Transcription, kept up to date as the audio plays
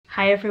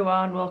Hi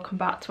everyone, welcome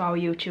back to our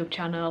YouTube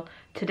channel.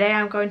 Today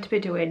I'm going to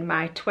be doing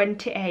my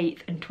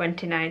 28th and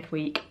 29th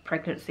week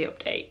pregnancy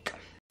update.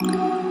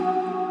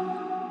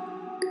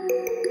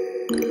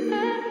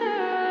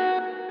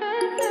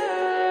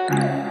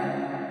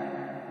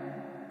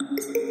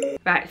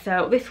 Right,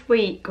 so this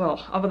week,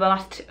 well, over the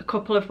last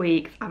couple of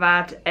weeks, I've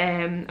had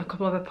a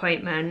couple of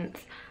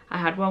appointments. I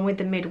had one with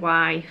the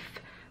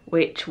midwife,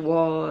 which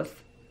was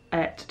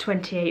at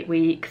 28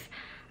 weeks,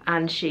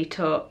 and she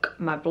took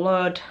my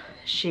blood.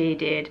 She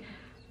did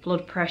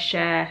blood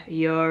pressure,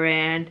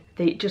 urine,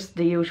 just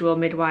the usual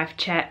midwife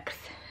checks,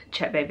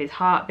 check baby's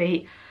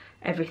heartbeat.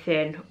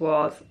 Everything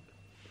was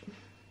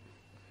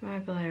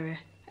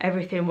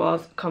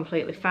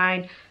completely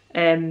fine.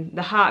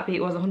 The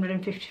heartbeat was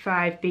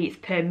 155 beats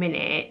per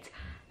minute,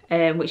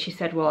 which she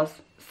said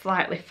was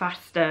slightly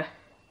faster.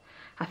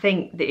 I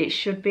think that it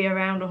should be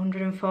around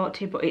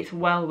 140, but it's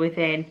well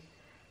within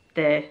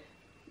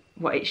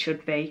what it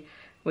should be,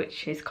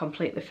 which is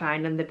completely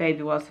fine, and the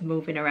baby was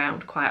moving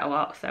around quite a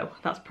lot, so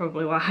that's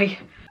probably why.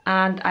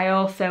 And I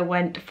also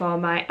went for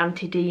my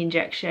anti-D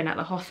injection at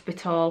the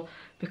hospital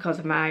because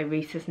of my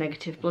rhesus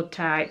negative blood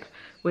type,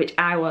 which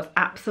I was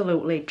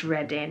absolutely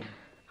dreading,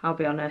 I'll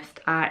be honest.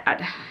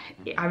 I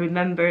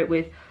remember it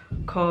with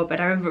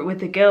Corbin. I remember it with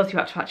the girls who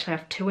had to actually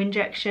have 2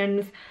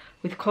 injections.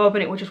 With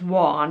Corbin it was just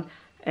 1,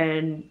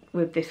 and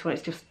with this one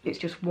it's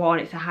just 1,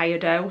 it's a higher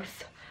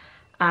dose.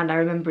 And I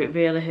remember it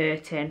really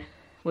hurting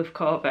with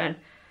Corbin.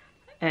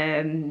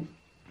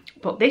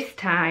 But this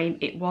time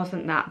it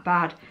wasn't that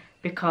bad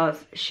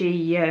because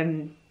she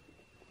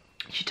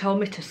told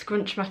me to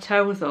scrunch my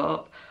toes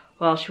up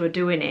while she was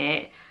doing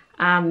it,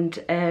 and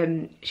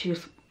she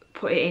just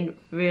put it in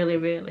really,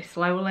 really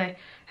slowly,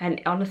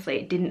 and honestly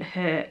it didn't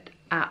hurt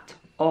at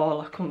all.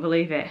 I couldn't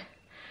believe it.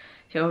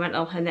 It was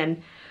mental. And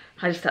then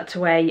I just had to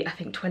wait, I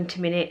think 20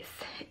 minutes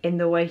in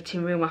the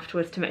waiting room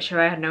afterwards to make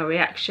sure I had no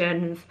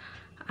reactions,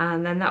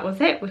 and then that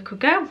was it, we could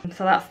go.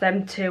 So that's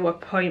them 2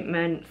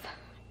 appointments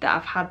that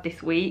I've had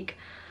this week.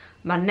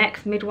 My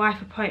next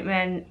midwife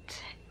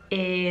appointment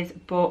is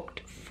booked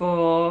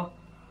for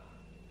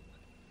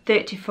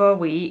 34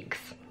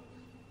 weeks,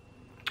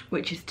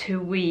 which is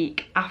 2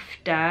 weeks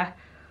after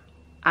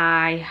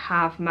I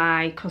have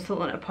my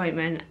consultant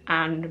appointment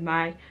and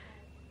my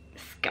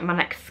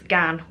next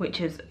scan,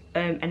 which is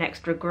an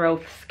extra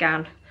growth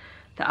scan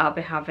that I'll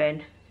be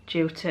having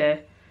due to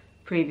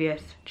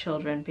previous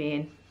children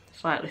being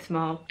slightly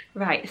small.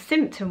 Right,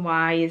 symptom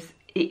wise,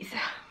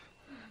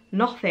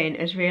 nothing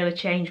has really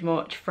changed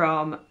much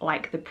from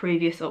like the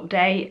previous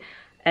update.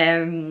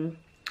 I'm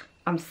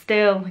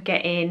still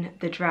getting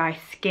the dry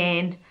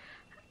skin.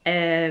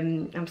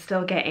 I'm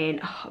still getting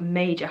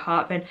major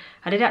heartburn.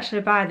 I did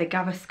actually buy the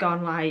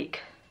Gaviscon, like,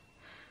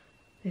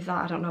 is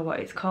that, I don't know what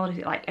it's called, is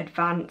it like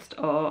advanced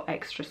or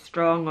extra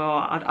strong,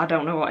 or I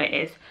don't know what it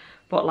is,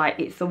 but like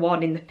it's the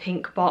one in the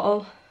pink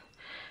bottle,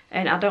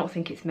 and I don't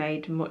think it's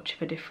made much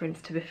of a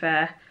difference, to be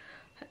fair.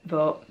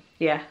 But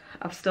yeah,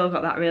 I've still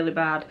got that really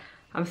bad.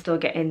 I'm still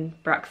getting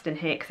Braxton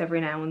Hicks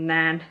every now and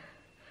then,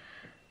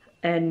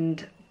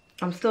 and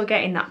I'm still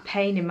getting that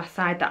pain in my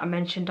side that I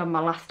mentioned on my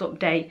last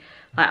update.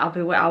 Like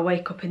I'll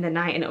wake up in the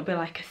night and it'll be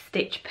like a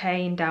stitch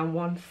pain down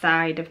one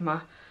side of my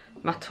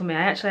tummy.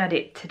 I actually had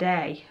it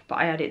today, but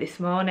I had it this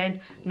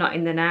morning, not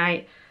in the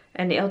night,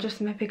 and it'll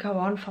just maybe go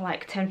on for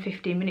like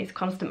 10-15 minutes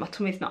constant. My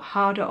tummy's not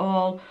hard at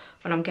all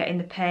when I'm getting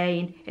the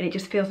pain, and it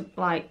just feels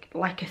like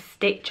a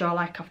stitch, or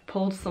like I've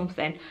pulled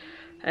something,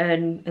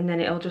 and then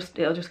it'll just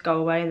go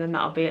away, and then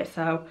that'll be it.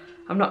 So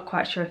I'm not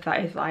quite sure if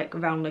that is like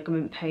round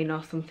ligament pain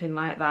or something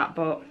like that,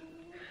 but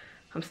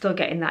I'm still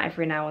getting that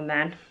every now and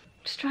then.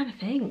 Just trying to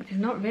think,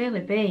 there's not really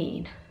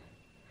been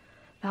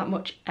that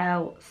much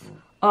else.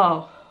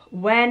 Oh,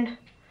 when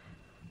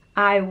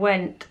I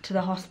went to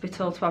the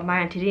hospital to have my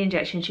anti-D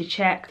injection, she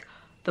checked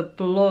the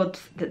blood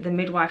that the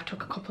midwife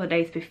took a couple of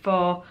days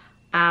before,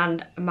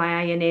 and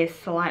my iron is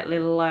slightly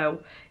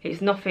low.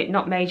 It's not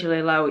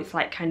majorly low, it's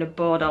like kind of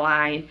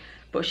borderline.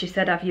 But she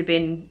said, have you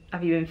been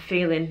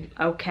feeling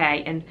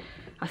okay? And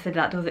I said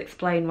that does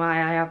explain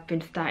why I have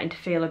been starting to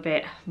feel a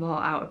bit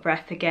more out of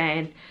breath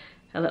again,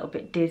 a little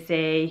bit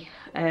dizzy.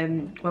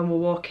 When we're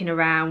walking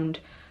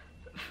around,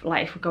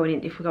 like if we're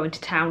going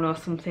to town or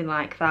something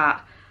like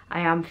that,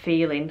 I am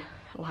feeling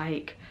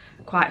like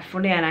quite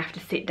funny and I have to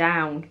sit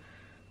down.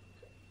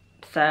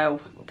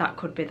 So that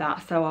could be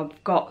that. So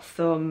I've got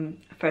some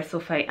ferrous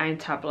sulfate iron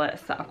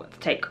tablets that I've got to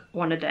take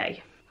 1 a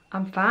day.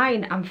 I'm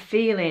fine. I'm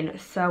feeling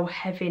so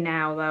heavy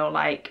now though.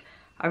 Like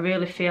I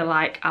really feel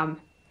like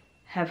I'm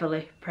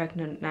heavily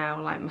pregnant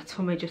now. Like my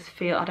tummy just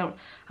feel, I don't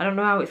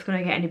know how it's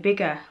gonna get any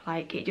bigger.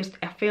 Like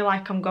I feel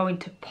like I'm going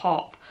to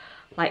pop.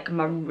 Like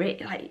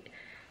like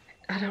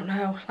I don't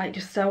know, like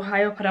just so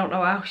high up. I don't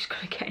know how it's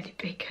gonna get any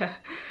bigger.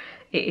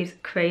 It is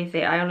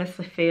crazy. I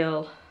honestly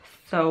feel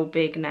so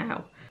big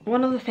now.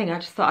 One other thing I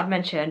just thought I'd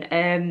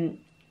mention,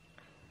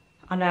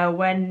 I know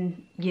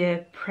when you're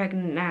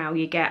pregnant now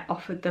you get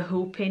offered the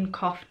whooping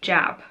cough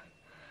jab.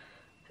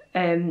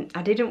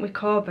 I didn't with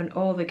Corbin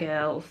or the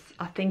girls.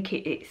 I think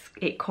it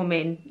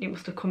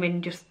must have come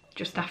in just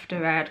just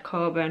after I had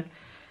Coburn,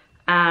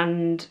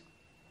 and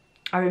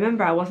I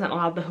remember I wasn't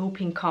allowed the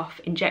whooping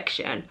cough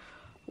injection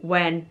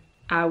when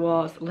I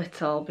was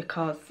little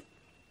because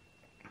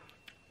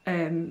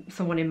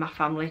someone in my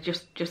family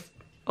just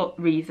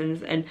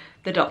reasons, and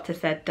the doctor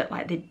said that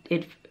like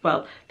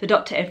the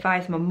doctor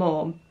advised my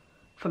mum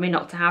for me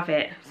not to have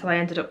it, so I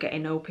ended up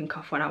getting whooping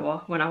cough when I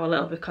was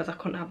little because I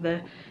couldn't have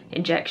the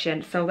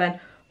injection. So then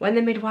when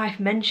the midwife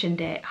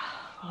mentioned it,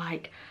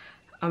 like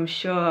I'm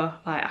sure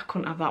like I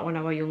couldn't have that when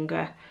I was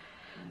younger.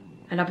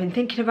 And I've been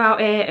thinking about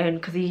it, and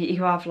because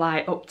you have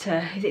like up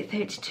to, is it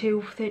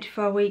 32,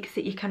 34 weeks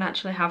that you can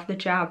actually have the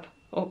jab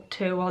up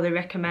to, or they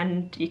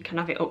recommend you can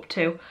have it up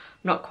to, I'm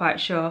not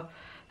quite sure.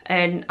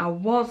 And I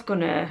was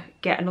gonna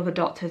get another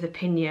doctor's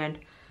opinion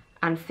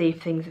and see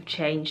if things have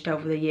changed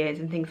over the years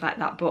and things like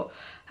that, but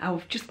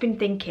I've just been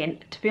thinking,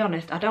 to be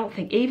honest, I don't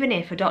think, even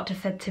if a doctor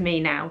said to me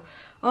now,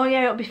 oh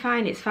yeah, it'll be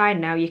fine, it's fine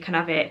now, you can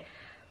have it,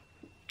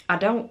 I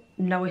don't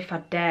know if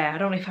I'd dare. I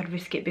don't know if I'd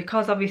risk it,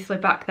 because obviously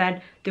back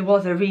then there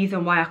was a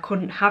reason why I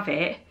couldn't have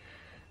it.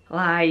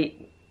 Like,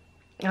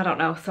 I don't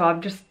know, so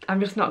I'm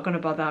just not gonna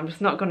bother. I'm just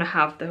not gonna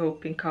have the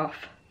whooping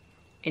cough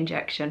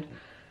injection.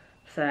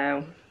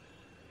 So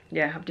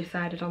yeah, I've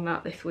decided on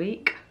that this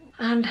week.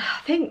 And I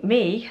think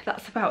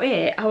that's about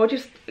it. I will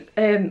just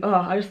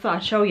I just thought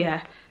I'd show you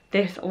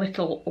this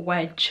little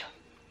wedge.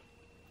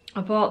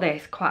 I bought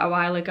this quite a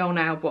while ago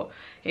now, but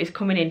it's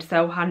coming in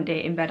so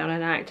handy in bed on a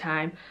night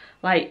time.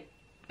 Like,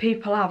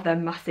 people have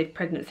them massive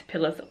pregnancy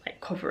pillows that like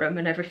cover them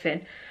and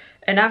everything,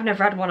 and I've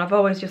never had one. I've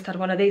always just had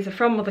one of these. They're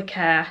from Mother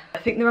Care. I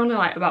think they're only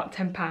like about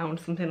 £10,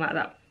 something like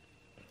that,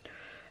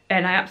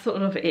 and I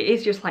absolutely love it. It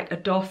is just like a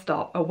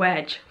doorstop, a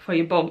wedge for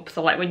your bump,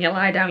 so like when you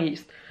lie down you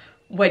just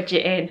wedge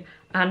it in,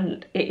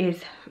 and it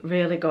is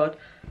really good.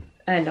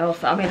 And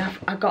also, I mean,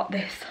 I got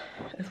this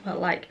as well,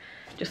 like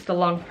just a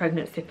long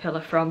pregnancy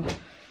pillow from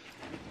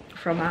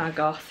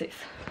Argos. It's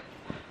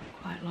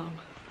quite long.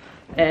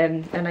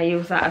 And I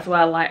use that as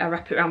well, like I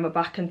wrap it around my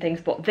back and things,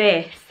 but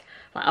this,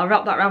 like I'll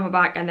wrap that around my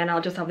back and then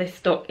I'll just have this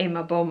stuck in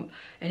my bump,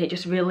 and it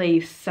just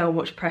relieves so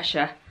much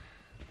pressure.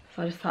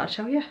 So I just thought I'd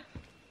show you,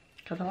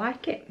 because I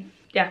like it.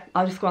 Yeah,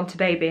 I'll just go on to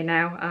baby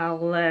now.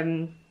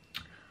 I'll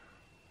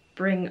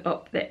bring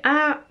up the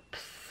apps.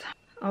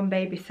 On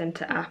Baby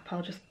Centre app,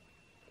 I'll just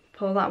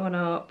pull that one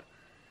up.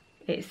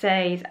 It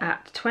says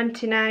at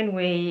 29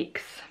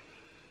 weeks,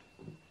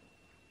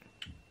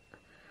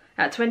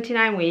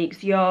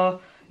 your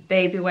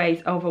baby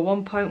weighs over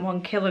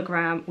 1.1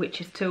 kilogram, which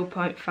is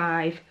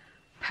 2.5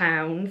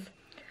 pounds,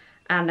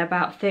 and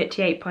about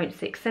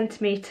 38.6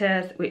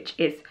 centimeters, which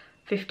is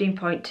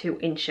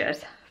 15.2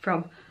 inches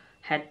from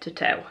head to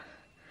toe.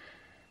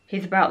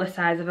 He's about the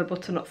size of a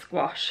butternut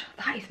squash.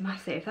 That is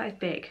massive, that is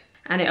big.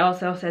 And it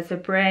also says the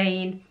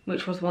brain,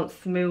 which was once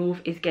smooth,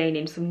 is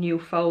gaining some new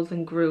folds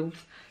and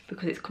grooves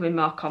because it's becoming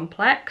more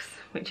complex,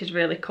 which is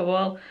really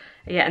cool.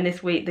 Yeah, and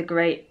this week the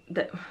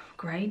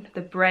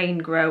brain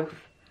growth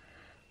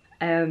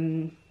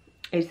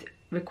is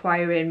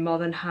requiring more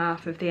than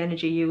half of the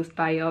energy used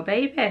by your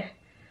baby,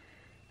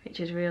 which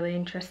is really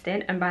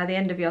interesting. And by the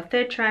end of your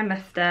 3rd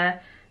trimester,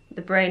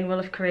 the brain will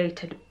have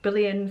created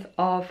billions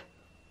of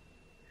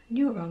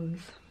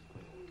neurons.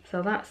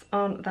 So that's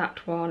on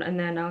that one, and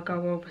then I'll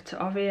go over to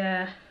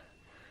Ovia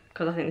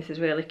because I think this is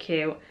really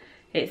cute.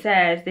 It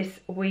says this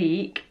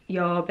week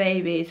your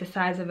baby is the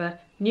size of a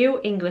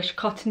New English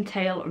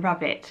cottontail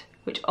rabbit,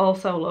 which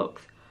also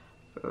looks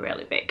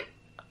really big.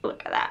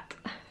 Look at that.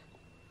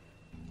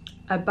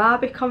 A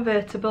Barbie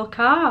convertible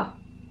car.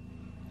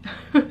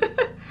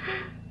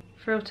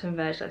 Fruit and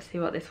veg, let's see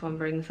what this one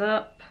brings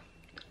up.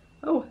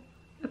 Oh,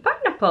 a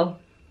pineapple.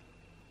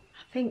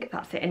 I think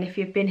that's it. And if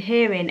you've been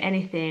hearing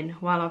anything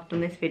while I've done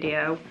this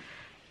video,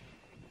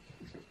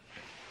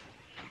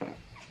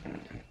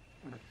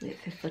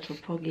 it's this little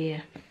pug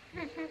here.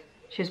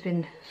 She's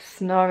been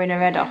snoring her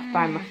head off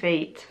by my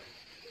feet.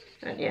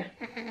 And yeah.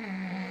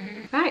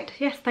 Right,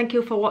 yes, thank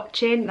you for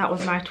watching. That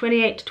was my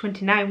 28 to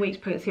 29 weeks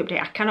pregnancy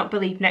update. I cannot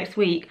believe next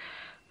week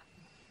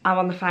I'm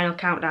on the final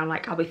countdown.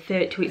 Like, I'll be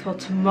 30 weeks. Well,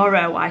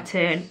 tomorrow I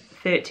turn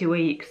 30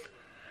 weeks.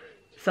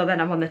 So then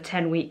I'm on the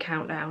 10-week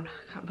countdown.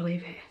 I can't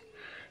believe it.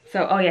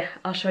 So, oh yeah,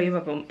 I'll show you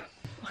my bump.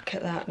 Look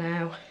at that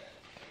now.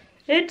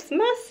 It's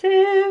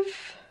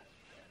massive.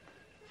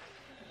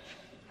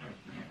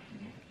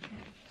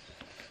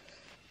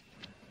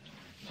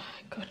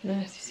 My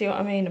goodness, you see what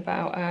I mean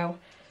about how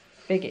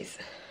big it's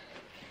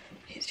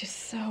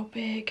just so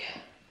big.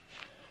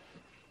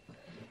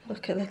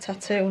 Look at the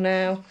tattoo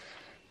now.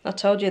 I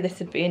told you this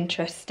would be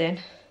interesting.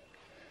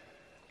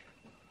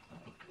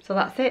 So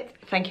that's it.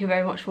 Thank you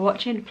very much for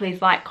watching. Please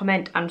like,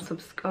 comment and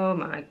subscribe. Oh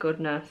my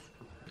goodness.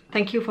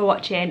 Thank you for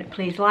watching.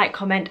 Please like,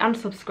 comment and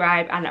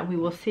subscribe, and we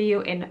will see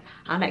you in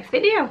our next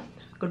video.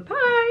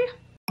 Goodbye.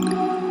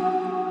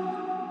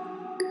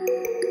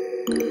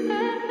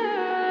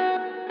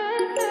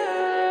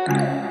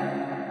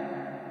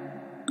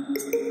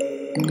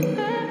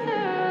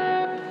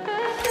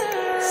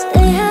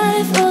 Stay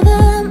high for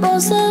the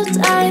most of the